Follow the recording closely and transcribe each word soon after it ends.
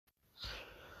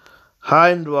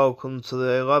Hi and welcome to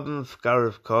the 11th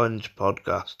Gareth Coins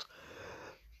podcast.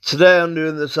 Today I'm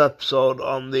doing this episode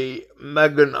on the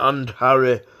Meghan and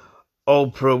Harry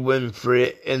Oprah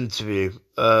Winfrey interview,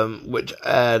 which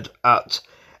aired at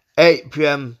 8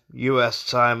 p.m. US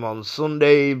time on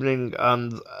Sunday evening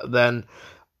and then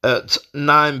at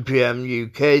 9 p.m.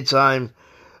 UK time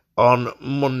on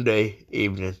Monday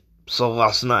evening, so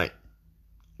last night.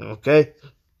 Okay?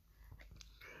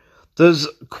 There's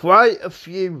quite a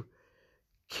few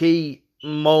key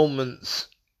moments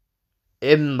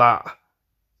in that.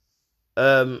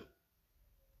 But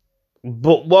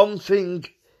one thing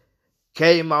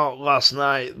came out last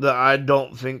night that I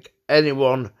don't think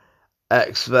anyone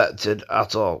expected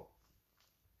at all.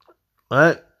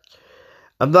 Right?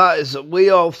 And that is that we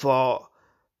all thought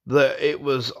that it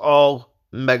was all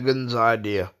Meghan's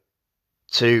idea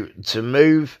to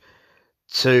move,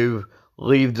 to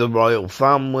leave the royal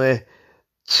family,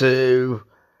 to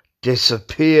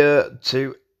disappear,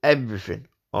 to everything.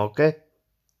 Okay?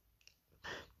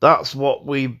 That's what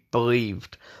we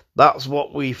believed. That's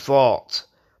what we thought.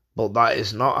 But that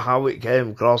is not how it came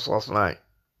across last night.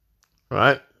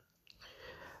 Right?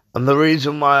 And the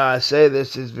reason why I say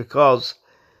this is because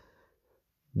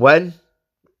when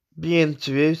the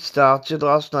interview started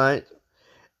last night,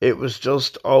 it was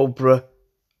just Oprah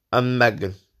and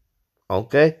Meghan.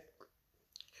 Okay?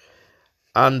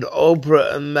 And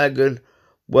Oprah and Meghan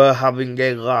were having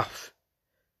a laugh.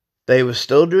 They were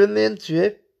still doing the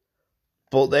interview,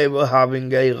 but they were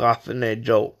having a laugh and a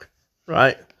joke.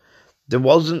 Right? They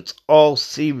wasn't all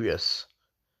serious.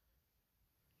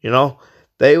 You know?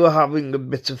 They were having a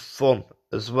bit of fun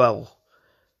as well.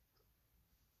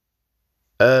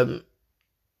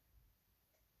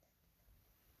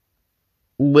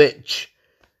 Which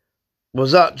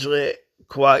was actually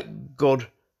quite good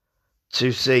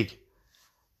to see.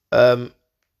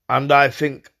 And I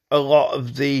think a lot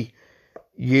of the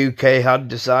UK had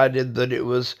decided that it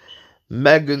was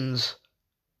Meghan's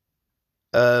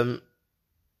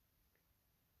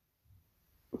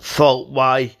fault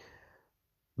why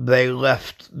they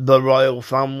left the royal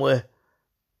family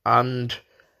and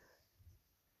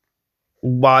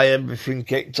why everything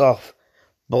kicked off.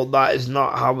 But that is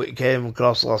not how it came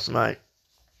across last night.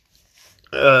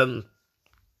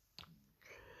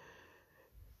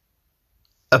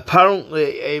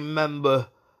 Apparently a member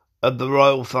of the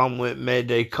royal family made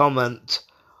a comment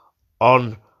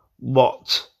on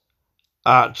what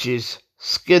Archie's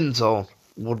skin tone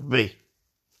would be.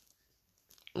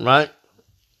 Right?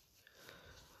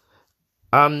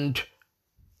 And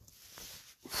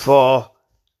for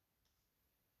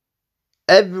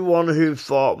everyone who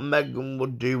thought Meghan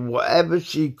would do whatever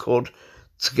she could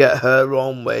to get her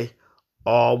own way,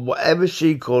 or whatever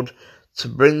she could to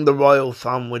bring the royal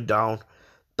family down,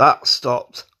 that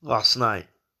stopped last night.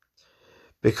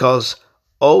 Because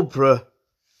Oprah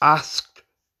asked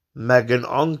Meghan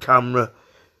on camera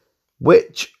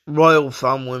which royal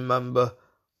family member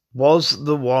was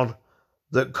the one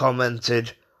that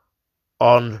commented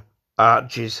on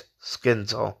Archie's skin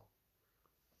tone.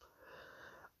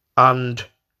 And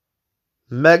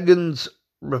Meghan's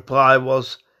reply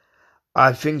was,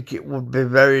 I think it would be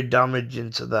very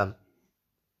damaging to them.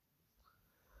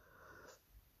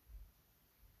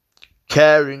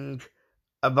 Caring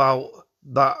about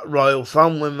that royal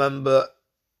family member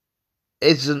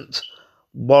isn't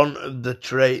one of the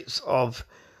traits of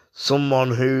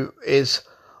someone who is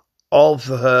all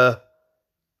for her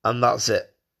and that's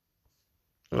it.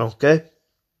 Okay?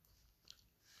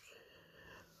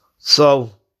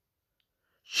 So,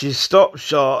 she stopped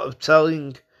short of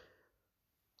telling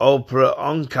Oprah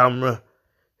on camera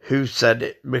who said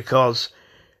it because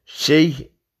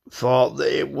she thought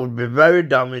that it would be very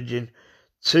damaging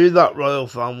to that royal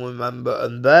family member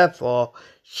and therefore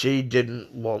she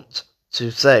didn't want to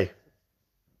say.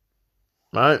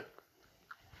 Right?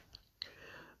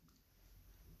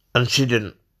 And she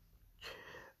didn't.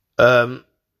 The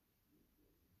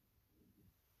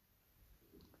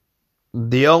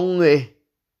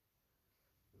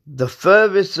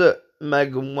furthest that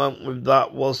Meghan went with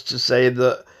that was to say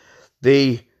that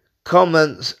the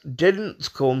comments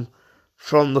didn't come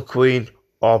from the Queen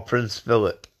or Prince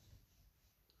Philip.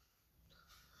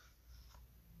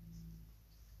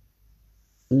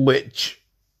 Which,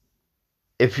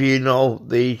 if you know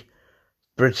the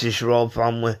British royal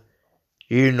family,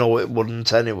 you know it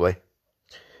wouldn't anyway.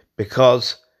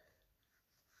 Because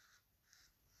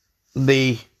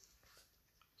the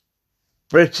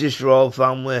British royal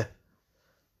family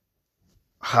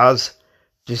has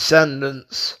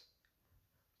descendants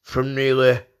from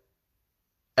nearly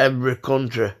every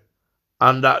country.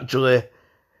 And actually,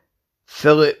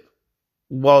 Philip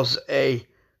was a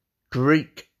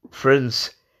Greek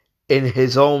prince in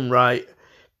his own right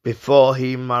before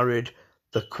he married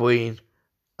the Queen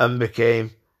and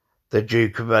became the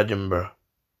Duke of Edinburgh.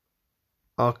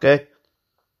 Okay?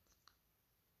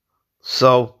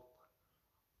 So,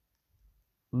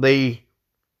 the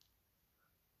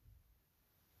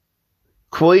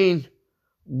Queen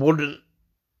wouldn't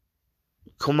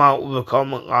come out with a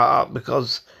comment like that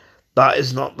because that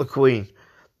is not the Queen.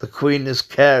 The Queen is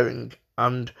caring,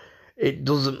 and it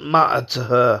doesn't matter to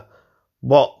her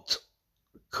what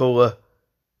colour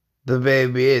the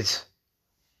baby is.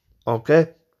 Okay?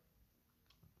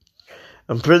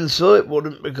 And Prince Philip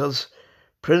wouldn't, because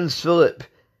Prince Philip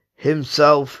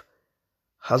himself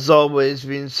has always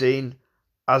been seen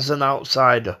as an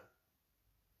outsider.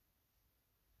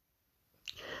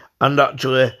 And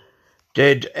actually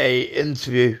did an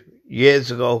interview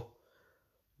years ago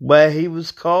where he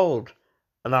was called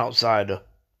an outsider,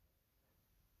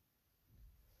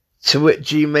 to which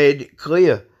he made it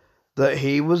clear that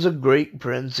he was a Greek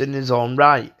prince in his own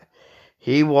right.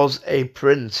 He was a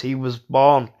prince. He was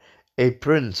born a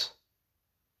prince.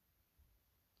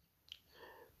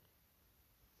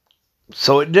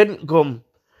 So it didn't come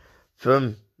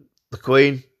from the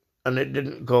Queen, and it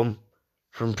didn't come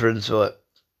from Prince Philip.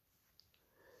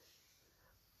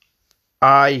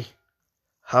 I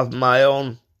have my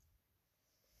own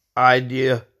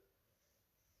idea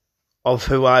of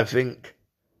who I think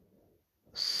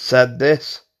said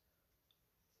this.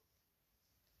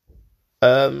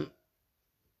 But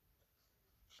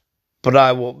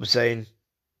I won't be saying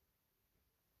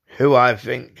who I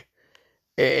think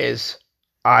it is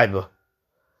either.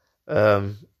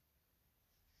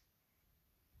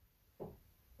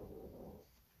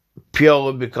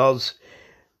 Purely because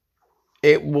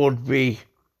it would be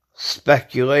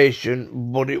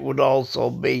speculation, but it would also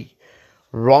be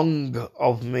wrong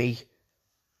of me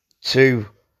to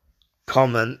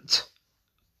comment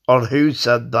on who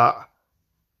said that.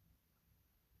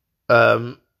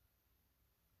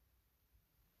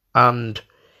 And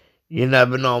you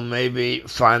never know, maybe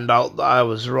find out that I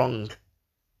was wrong.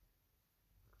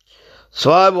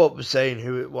 So I won't be saying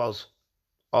who it was,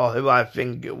 or who I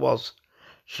think it was,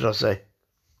 should I say.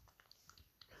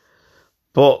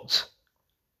 But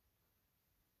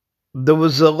there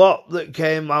was a lot that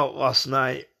came out last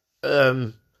night,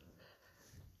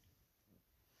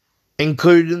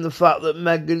 including the fact that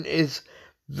Meghan is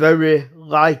very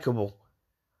likeable.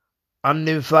 And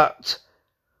in fact,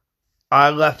 I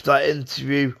left that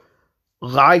interview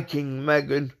liking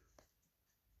Meghan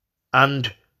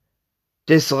and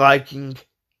disliking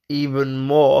even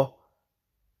more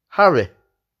Harry.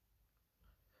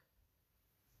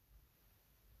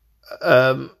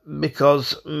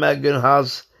 Because Meghan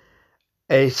has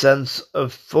a sense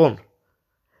of fun,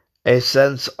 a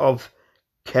sense of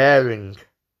caring,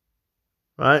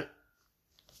 right?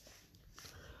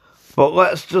 But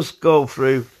let's just go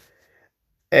through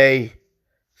a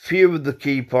few of the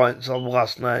key points of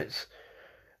last night's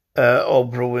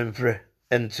Oprah Winfrey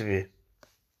interview.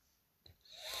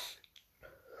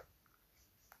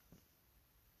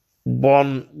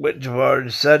 One, which I've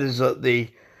already said, is that the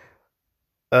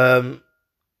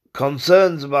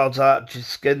concerns about Archie's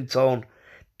skin tone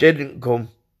didn't come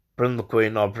from the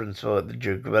Queen or Prince Philip, the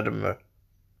Duke of Edinburgh.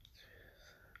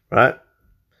 Right?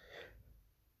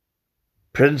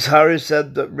 Prince Harry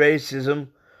said that racism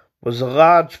was a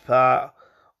large part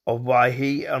of why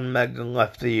he and Meghan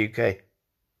left the UK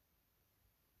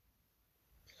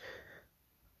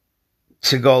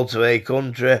to go to a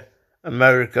country,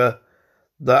 America,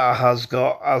 that has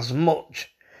got as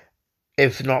much,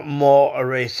 if not more, a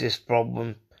racist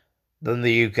problem than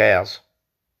the UK has.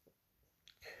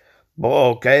 But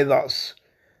okay, that's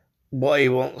what he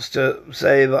wants to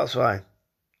say, that's fine.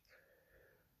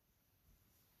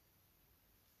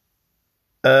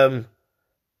 Meghan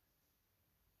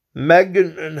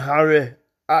and Harry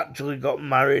actually got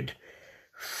married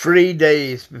 3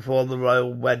 days before the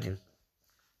royal wedding.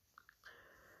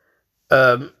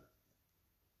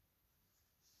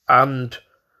 And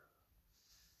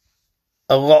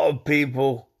a lot of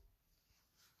people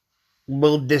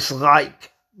will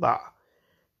dislike that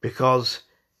because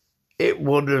it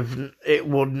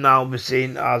would now be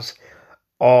seen as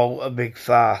all a big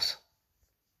farce.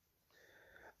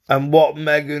 And what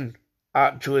Meghan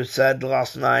actually said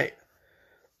last night,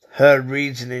 her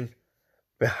reasoning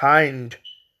behind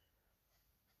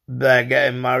their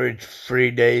getting married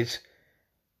 3 days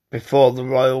before the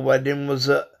royal wedding, was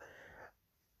that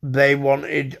they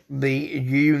wanted the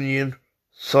union,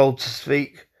 so to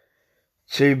speak,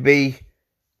 to be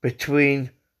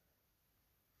between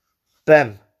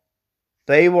them.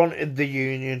 They wanted the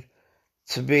union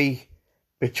to be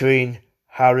between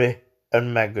Harry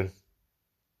and Meghan.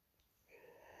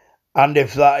 And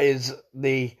if that is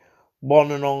the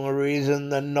one and only reason,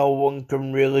 then no one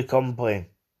can really complain.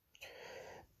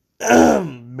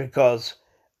 Because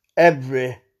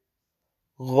every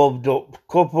loved up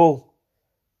couple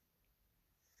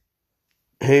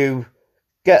who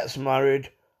gets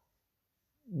married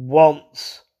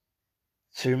wants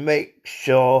to make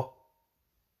sure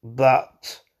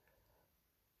that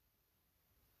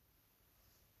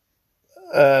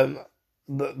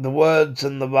the words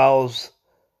and the vows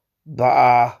that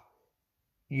are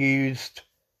used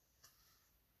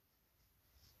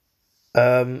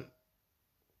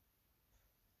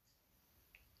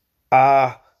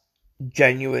are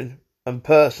genuine and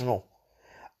personal.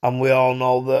 And we all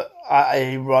know that at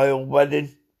a royal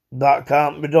wedding, that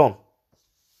can't be done.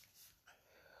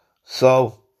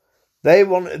 So they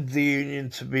wanted the union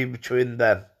to be between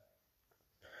them.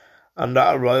 And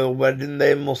at a royal wedding,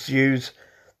 they must use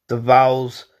the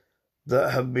vows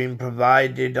that have been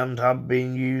provided and have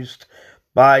been used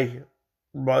by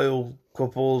royal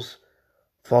couples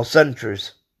for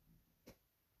centuries.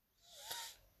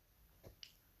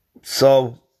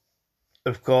 So,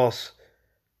 of course,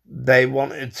 they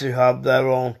wanted to have their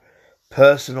own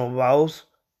personal vows,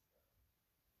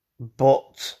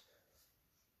 but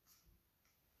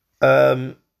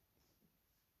they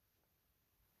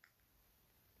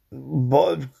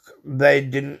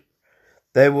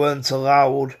weren't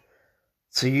allowed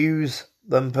to use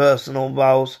them personal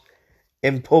vows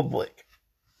in public.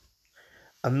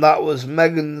 And that was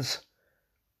Meghan's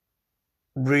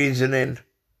reasoning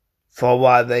for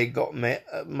why they got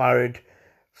married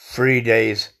 3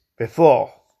 days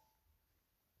before.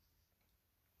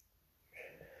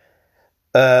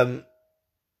 Another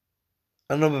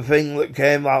thing that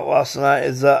came out last night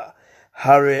is that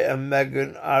Harry and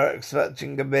Meghan are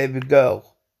expecting a baby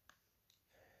girl,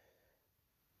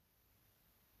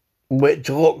 which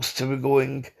looks to be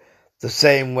going the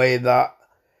same way that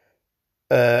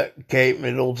Kate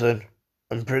Middleton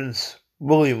and Prince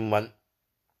William went,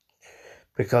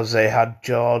 because they had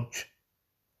George,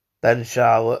 then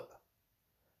Charlotte,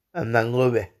 and then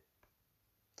Louis.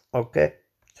 Okay?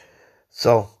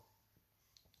 So,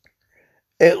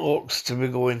 it looks to be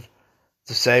going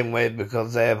the same way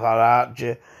because they have had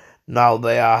Archie. Now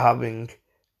they are having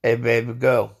a baby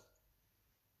girl.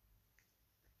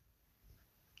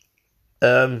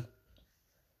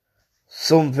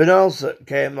 Something else that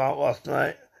came out last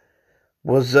night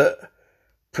was that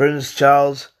Prince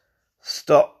Charles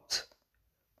stopped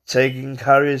taking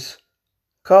Harry's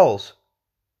calls.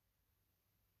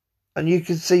 And you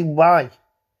can see why.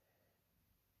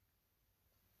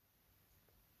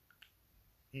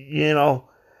 You know,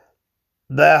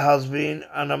 there has been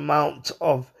an amount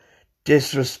of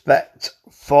disrespect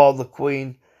for the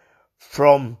Queen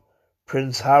from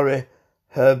Prince Harry,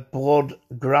 her blood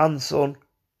grandson,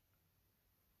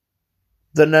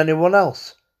 than anyone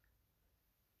else.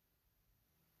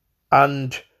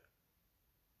 And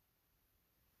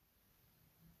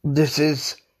this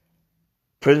is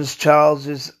Prince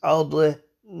Charles's elderly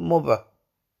mother.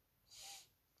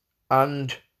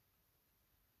 And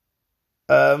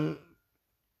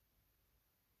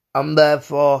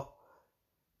therefore,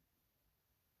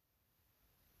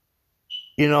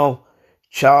 you know,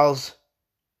 Charles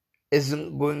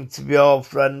isn't going to be all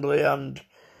friendly and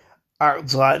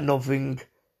act like nothing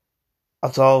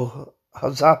at all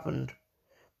has happened,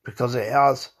 because it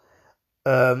has.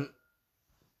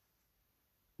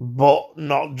 But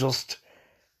not just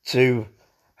to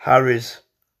Harry's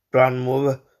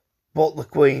grandmother, but the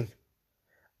Queen.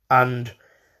 And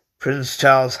Prince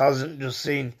Charles hasn't just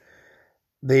seen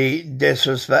the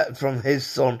disrespect from his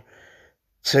son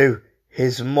to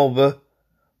his mother,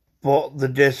 but the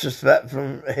disrespect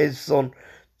from his son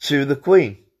to the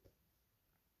Queen.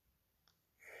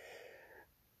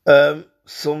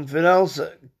 Something else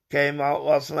that came out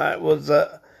last night was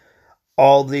that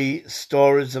all the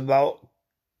stories about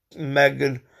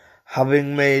Meghan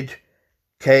having made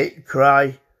Kate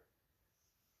cry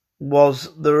was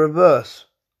the reverse.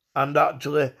 And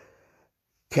actually,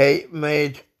 Kate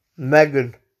made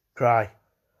Meghan cry.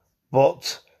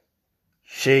 But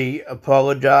she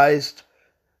apologised.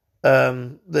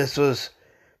 This was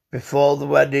before the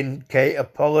wedding. Kate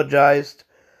apologised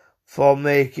for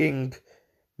making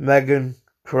Meghan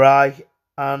cry,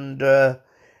 and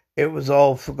it was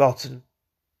all forgotten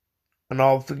and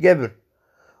all forgiven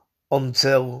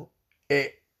until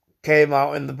it came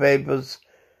out in the papers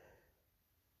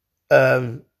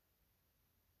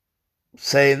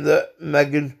saying that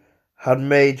Meghan had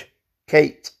made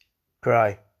Kate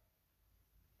cry.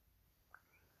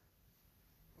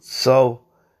 So,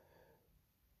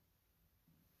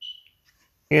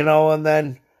 and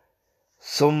then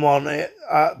someone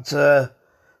at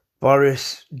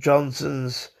Boris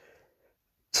Johnson's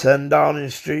 10 Downing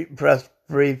Street press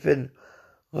briefing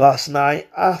last night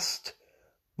asked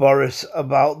Boris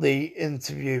about the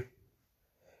interview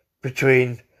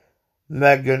between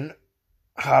Meghan,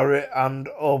 Harry and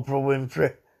Oprah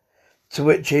Winfrey, to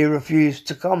which he refused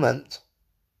to comment.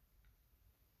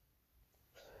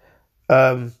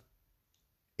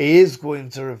 He is going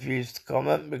to refuse to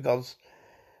comment because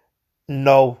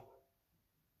no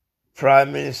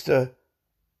Prime Minister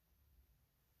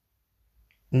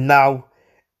now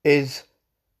is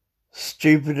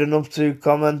stupid enough to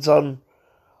comment on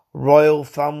royal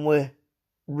family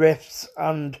rifts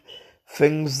and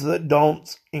things that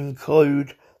don't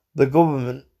include the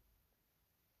government.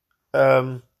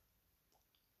 And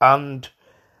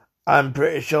I'm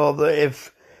pretty sure that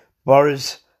if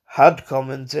Boris had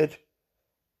commented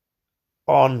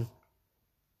on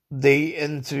the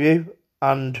interview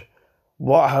and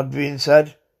what had been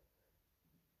said,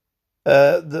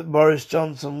 that Boris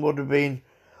Johnson would have been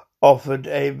offered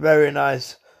a very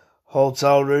nice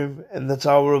hotel room in the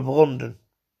Tower of London.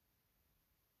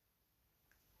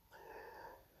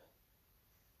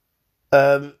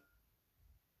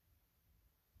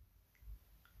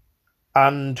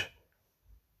 And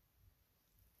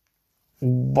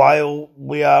while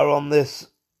we are on this,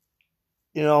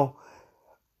 the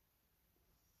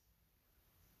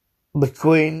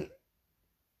Queen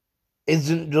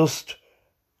isn't just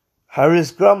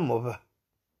Harry's grandmother.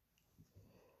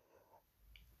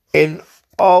 In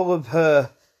all of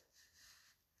her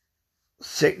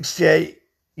 68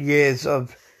 years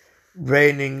of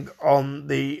reigning on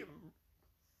the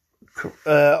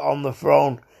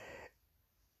throne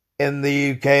in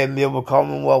the UK and the other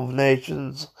Commonwealth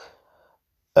nations,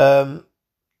 the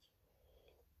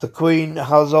Queen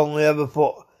has only ever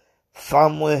put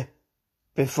family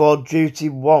before duty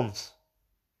once,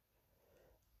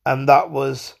 and that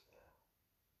was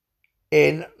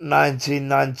in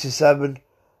 1997,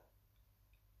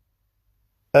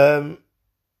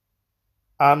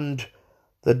 and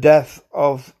the death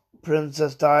of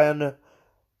Princess Diana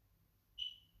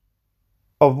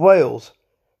of Wales,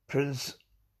 Prince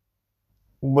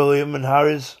William and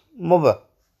Harry's mother.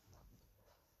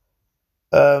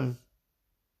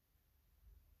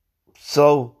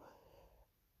 So,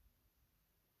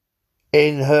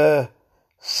 in her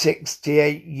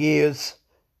 68 years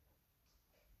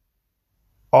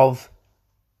of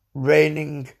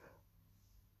reigning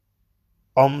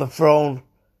on the throne,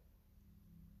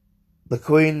 the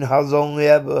Queen has only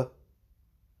ever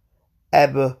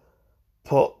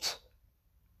put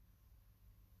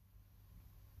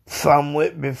family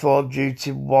before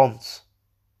duty once.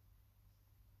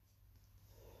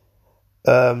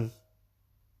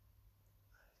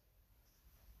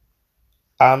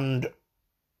 And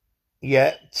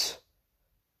yet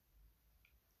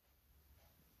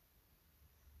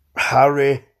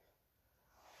Harry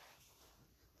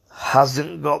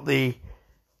hasn't got the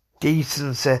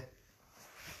decency,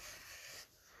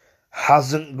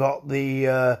 hasn't got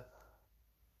the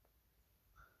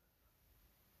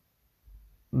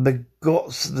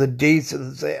guts, the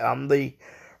decency and the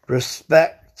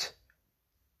respect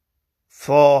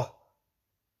for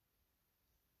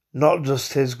not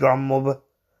just his grandmother,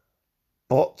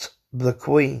 but the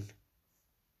Queen.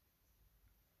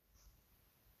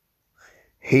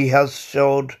 He has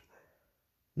showed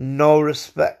no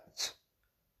respect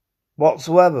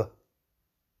whatsoever.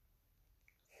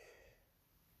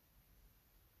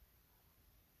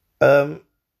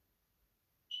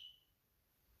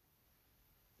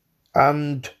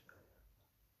 And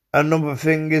another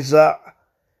thing is that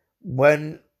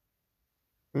when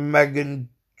Meghan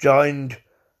joined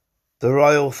the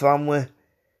royal family,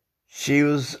 she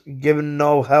was given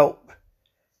no help.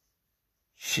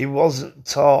 She wasn't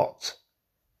taught.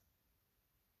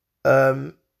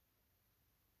 Now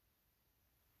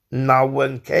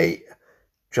when Kate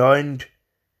joined,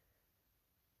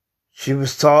 she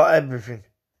was taught everything.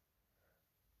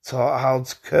 Taught how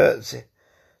to curtsy.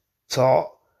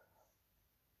 Taught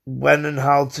when and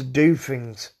how to do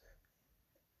things.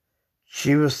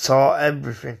 She was taught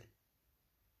everything.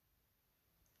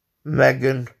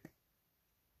 Meghan,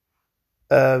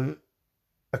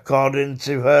 according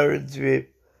to her interview,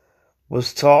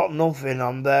 was taught nothing,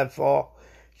 and therefore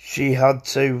she had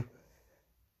to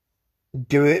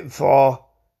do it for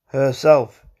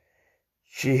herself.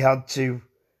 She had to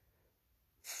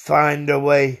find a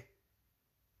way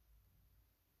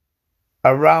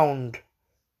around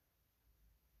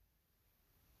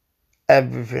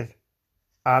everything.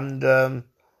 And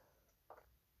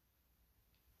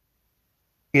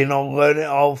learn it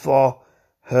all for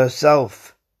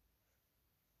herself,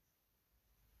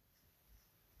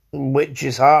 which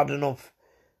is hard enough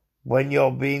when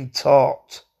you're being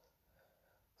taught.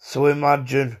 So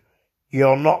imagine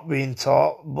you're not being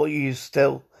taught, but you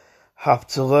still have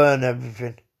to learn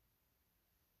everything.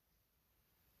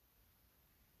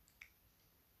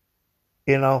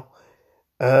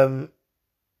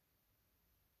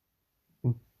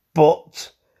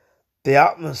 But the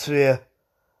atmosphere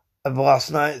of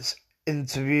last night's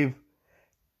interview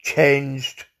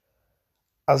changed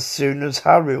as soon as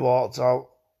Harry walked out.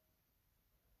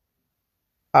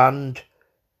 And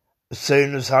as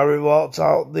soon as Harry walked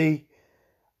out,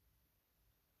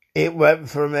 it went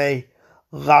from a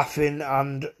laughing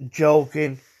and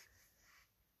joking,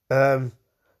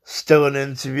 still an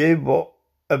interview, but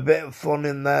a bit of fun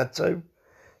in there too,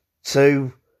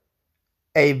 to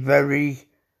a very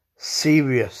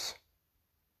serious.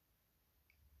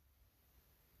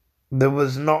 There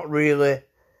was not really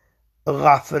a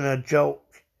laugh and a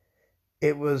joke.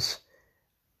 It was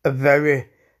a very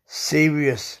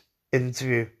serious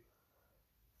interview.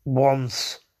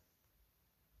 Once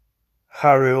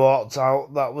Harry walked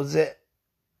out, that was it.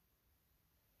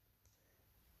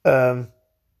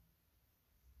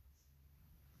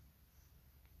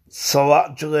 So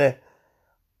actually,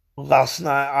 last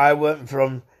night I went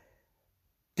from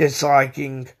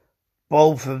disliking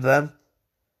both of them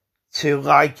to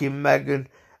liking Meghan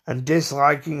and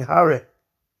disliking Harry.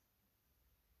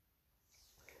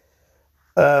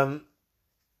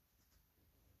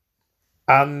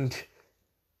 And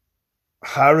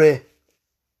Harry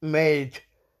made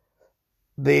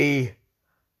the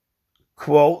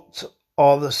quote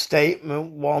or the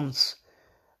statement once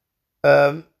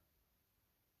at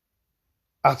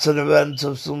an event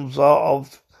of some sort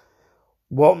of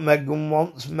what Meghan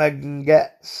wants, Meghan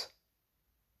gets.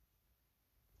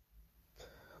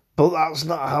 But that's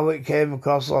not how it came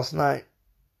across last night.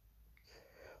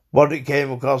 What it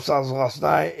came across as last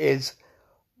night is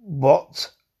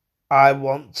what I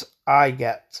want, I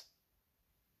get.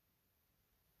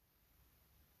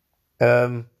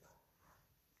 That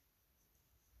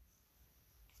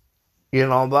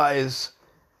is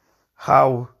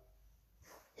how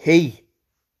he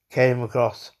came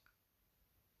across.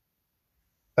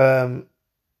 And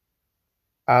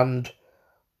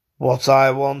what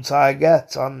I want, I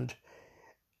get. And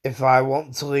if I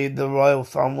want to lead the royal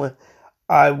family,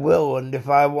 I will. And if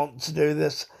I want to do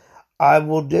this, I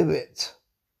will do it.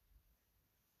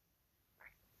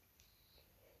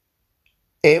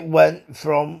 It went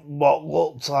from what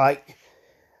looked like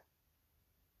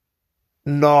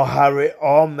nor Harry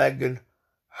or Meghan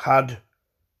had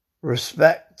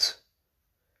respect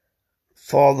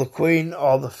for the Queen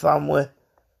or the family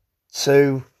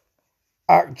to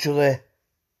actually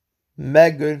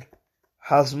Meghan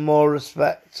has more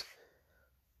respect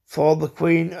for the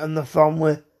Queen and the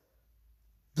family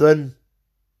than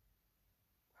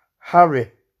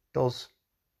Harry does.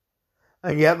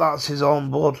 And yet that's his own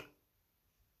blood.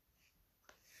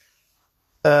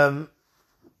 And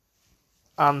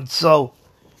so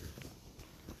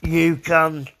you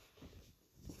can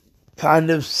kind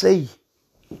of see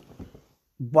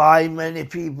why many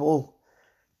people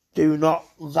do not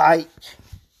like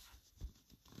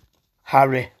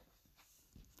Harry.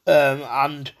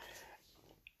 And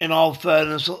in all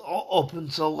fairness, up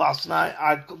until last night,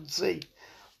 I could see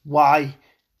why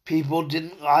people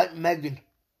didn't like Meghan.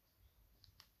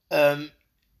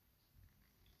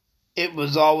 It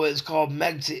was always called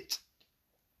Megxit.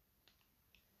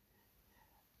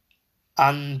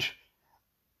 And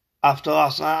after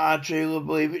last night, I truly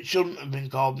believe it shouldn't have been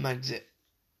called Megxit.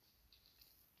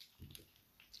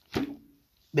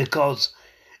 Because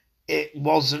it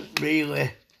wasn't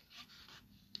really...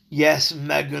 Yes,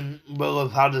 Meghan will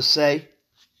have had a say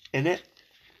in it.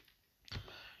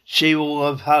 She will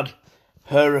have had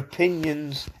her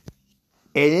opinions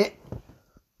in it.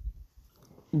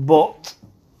 But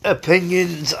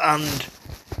opinions and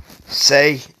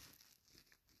say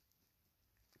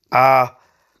are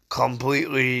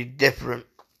completely different.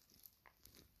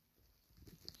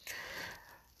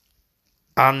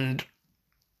 And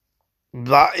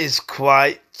that is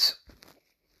quite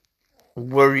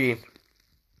worrying.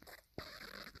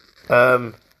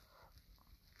 That,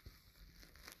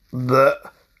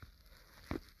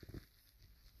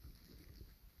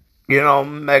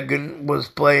 Meghan was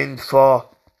blamed for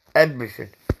everything.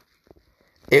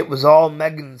 It was all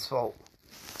Meghan's fault.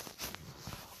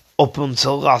 Up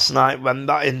until last night when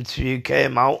that interview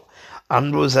came out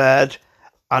and was aired,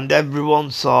 and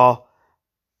everyone saw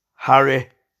Harry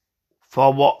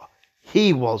for what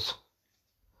he was.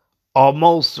 Or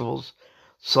most of us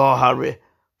saw Harry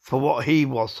for what he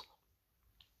was.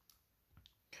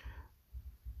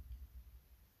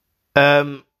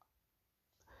 And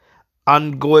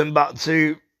going back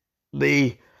to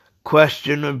the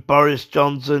question of Boris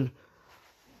Johnson,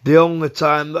 the only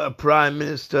time that a Prime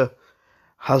Minister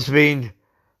has been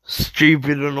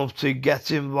stupid enough to get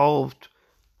involved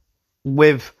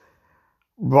with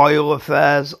royal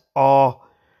affairs or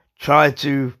try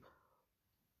to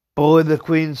bully the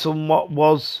Queen somewhat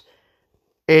was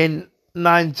in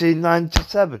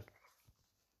 1997,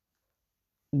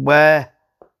 where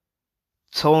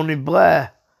Tony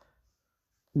Blair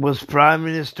was Prime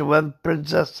Minister when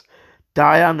Princess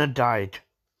Diana died.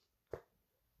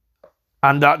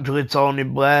 And actually Tony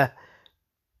Blair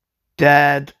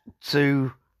dared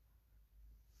to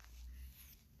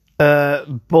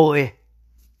bully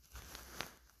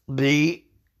the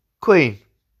Queen.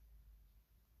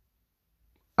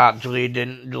 Actually, he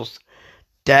didn't just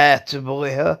dare to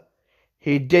bully her,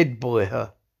 he did bully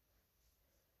her.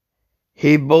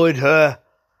 He bullied her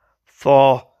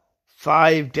for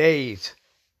 5 days.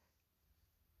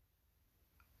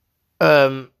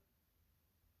 And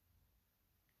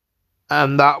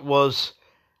that was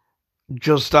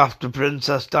just after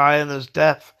Princess Diana's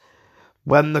death,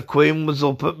 when the Queen was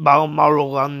up at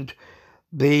Balmoral and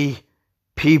the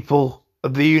people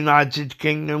of the United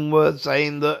Kingdom were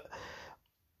saying that,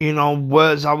 you know,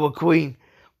 where's our Queen?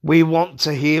 We want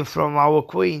to hear from our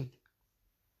Queen.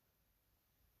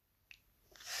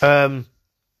 Now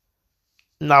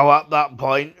at that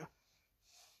point,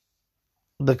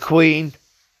 the Queen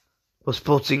was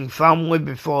putting family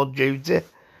before duty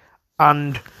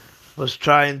and was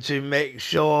trying to make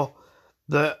sure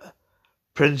that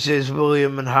Princes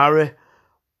William and Harry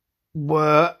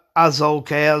were as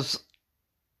okay as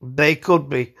they could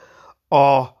be,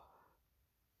 or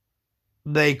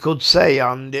they could say,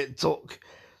 and it took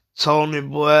Tony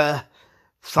Blair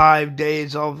 5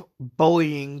 days of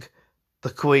bullying the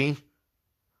Queen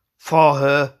for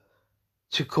her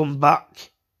to come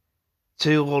back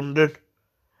to London.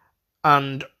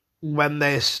 And when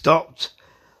they stopped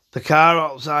the car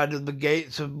outside of the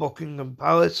gates of Buckingham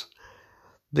Palace,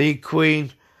 the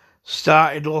Queen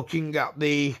started looking at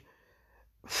the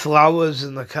flowers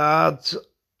and the cards,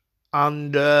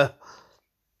 and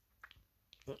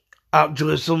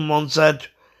actually someone said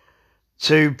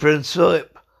to Prince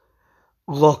Philip,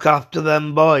 "Look after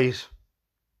them boys,"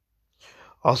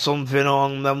 or something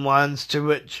along them lines, to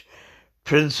which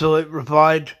Prince Philip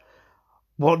replied,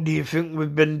 "What do you think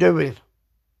we've been doing?"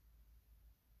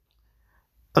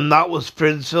 And that was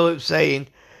Prince Philip saying,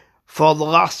 for the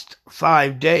last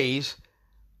 5 days,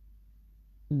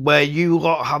 where you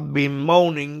lot have been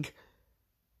moaning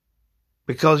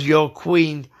because your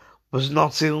Queen was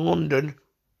not in London,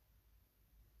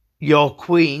 your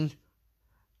Queen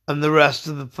and the rest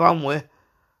of the family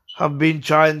have been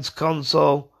trying to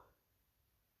console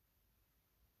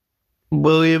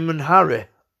William and Harry.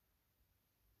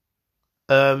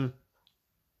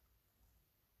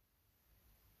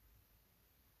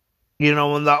 You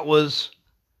know, and that was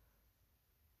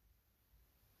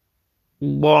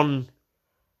the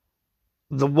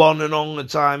one and only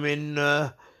time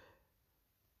in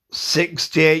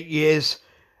 68 years,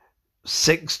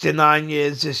 69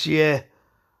 years this year,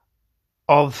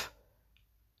 of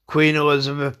Queen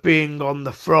Elizabeth being on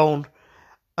the throne,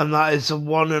 and that is the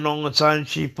one and only time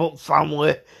she put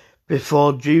family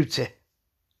before duty.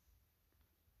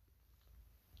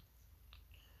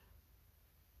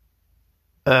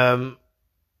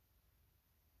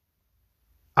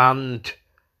 And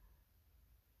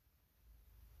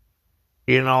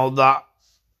you know, that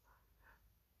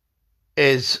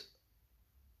is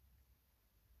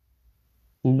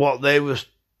what they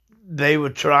were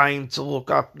trying to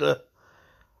look after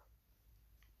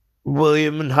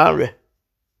William and Harry.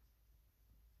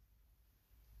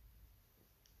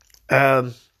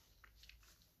 But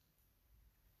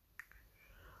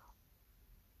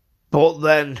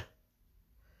then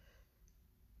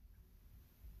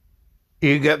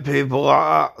you get people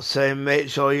like that saying, make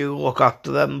sure you look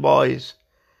after them boys.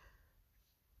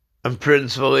 And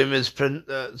Prince Philip is Prince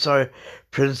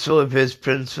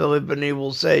Philip, and he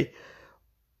will say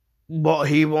what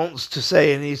he wants to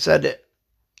say, and he said it.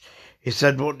 He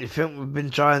said, "What do you think we've been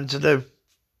trying to do?"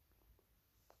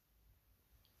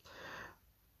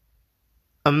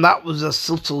 And that was a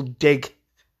subtle dig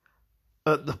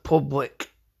at the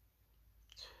public,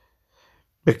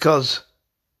 because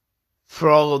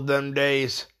for all of them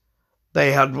days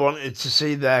they had wanted to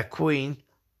see their Queen,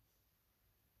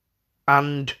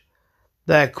 and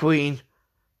their Queen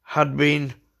had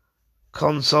been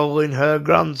consoling her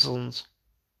grandsons.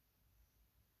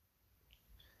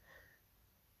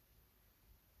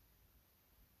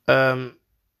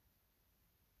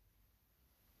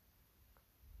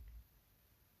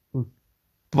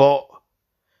 But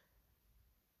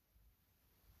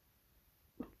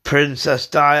Princess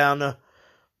Diana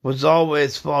was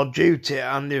always for duty,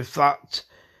 and in fact,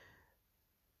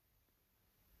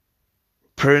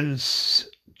 Prince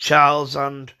Charles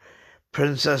and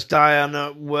Princess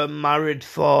Diana were married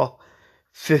for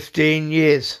 15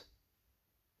 years.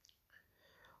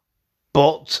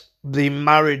 But the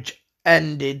marriage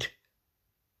ended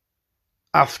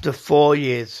after 4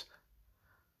 years.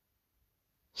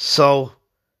 So,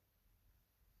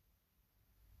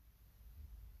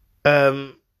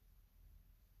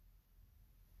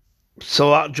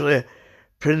 actually,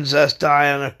 Princess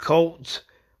Diana coped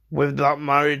with that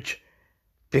marriage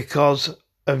because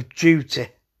of duty.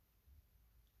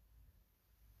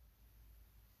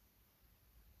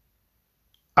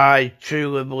 I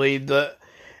truly believe that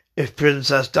if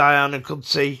Princess Diana could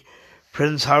see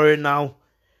Prince Harry now,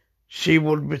 she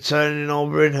would be turning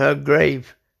over in her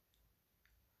grave.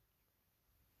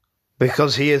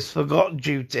 Because he has forgot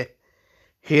duty.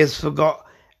 He has forgot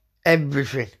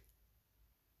everything.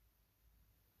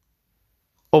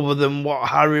 Other than what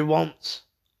Harry wants.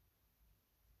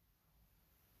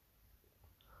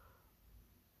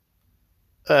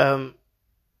 But,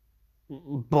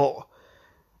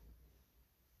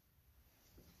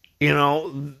 you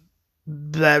know,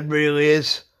 there really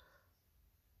is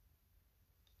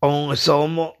only so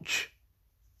much.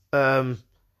 But,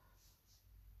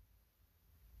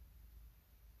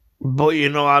 you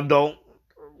know,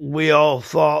 we all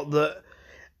thought that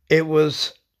it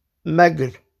was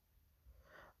Meghan.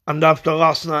 And after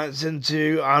last night's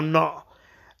interview, I'm not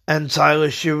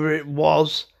entirely sure it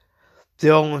was. The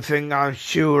only thing I'm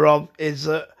sure of is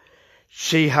that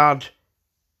she had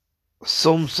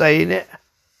some say in it.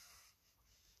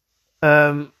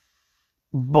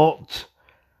 But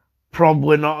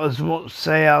probably not as much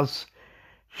say as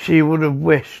she would have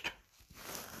wished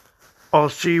or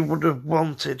she would have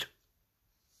wanted.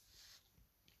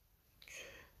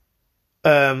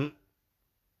 But,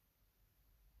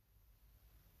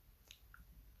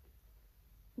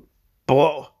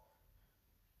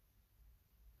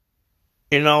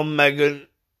 you know, Meghan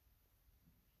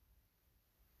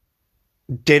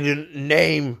didn't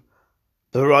name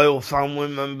the royal family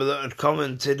member that had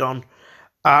commented on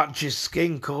Archie's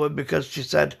skin colour because she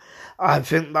said, I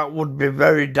think that would be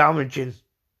very damaging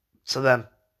to them.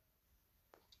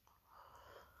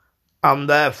 And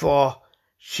therefore,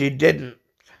 she didn't,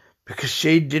 because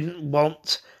she didn't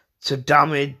want to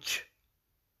damage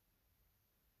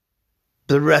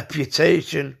the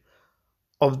reputation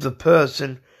of the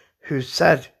person who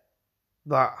said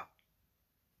that.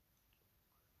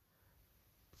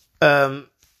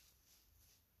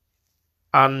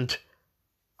 And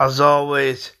as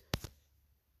always,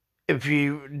 if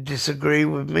you disagree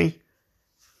with me,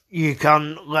 you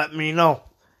can let me know.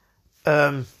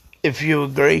 If you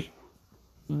agree,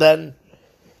 then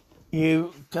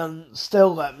you can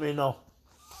still let me know.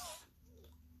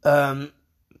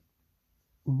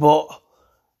 But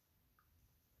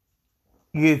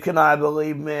you can either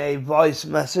leave me a voice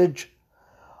message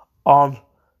on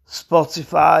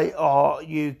Spotify, or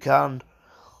you can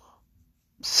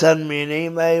send me an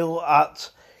email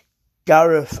at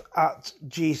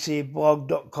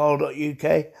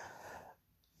gareth@gcblog.co.uk,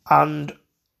 and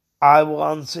I will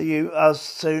answer you as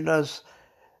soon as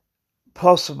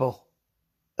possible.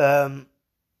 But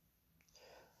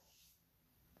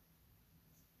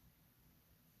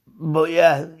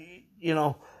yeah, you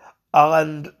know, I'll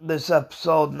end this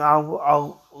episode now.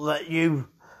 I'll let you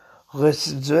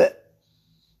listen to it,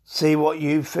 see what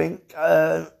you think,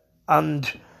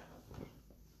 and,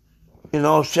 you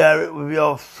know, share it with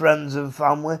your friends and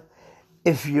family.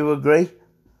 If you agree,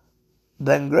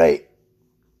 then great.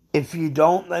 If you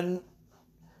don't, then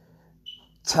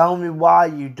tell me why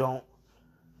you don't.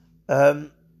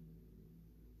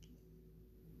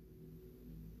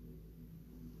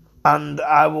 And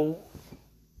I will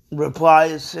reply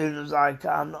as soon as I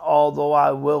can, although I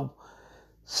will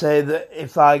say that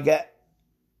if I get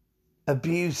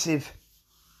abusive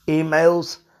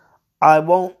emails, I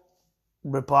won't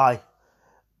reply.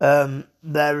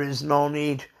 There is no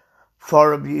need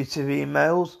for abusive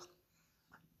emails.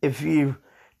 If you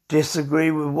disagree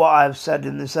with what I've said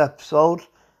in this episode,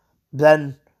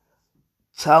 then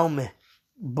tell me.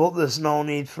 But there's no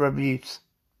need for abuse.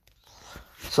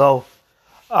 So,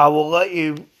 I will let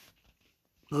you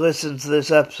listen to this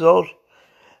episode,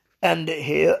 end it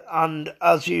here, and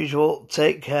as usual,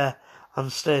 take care and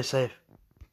stay safe.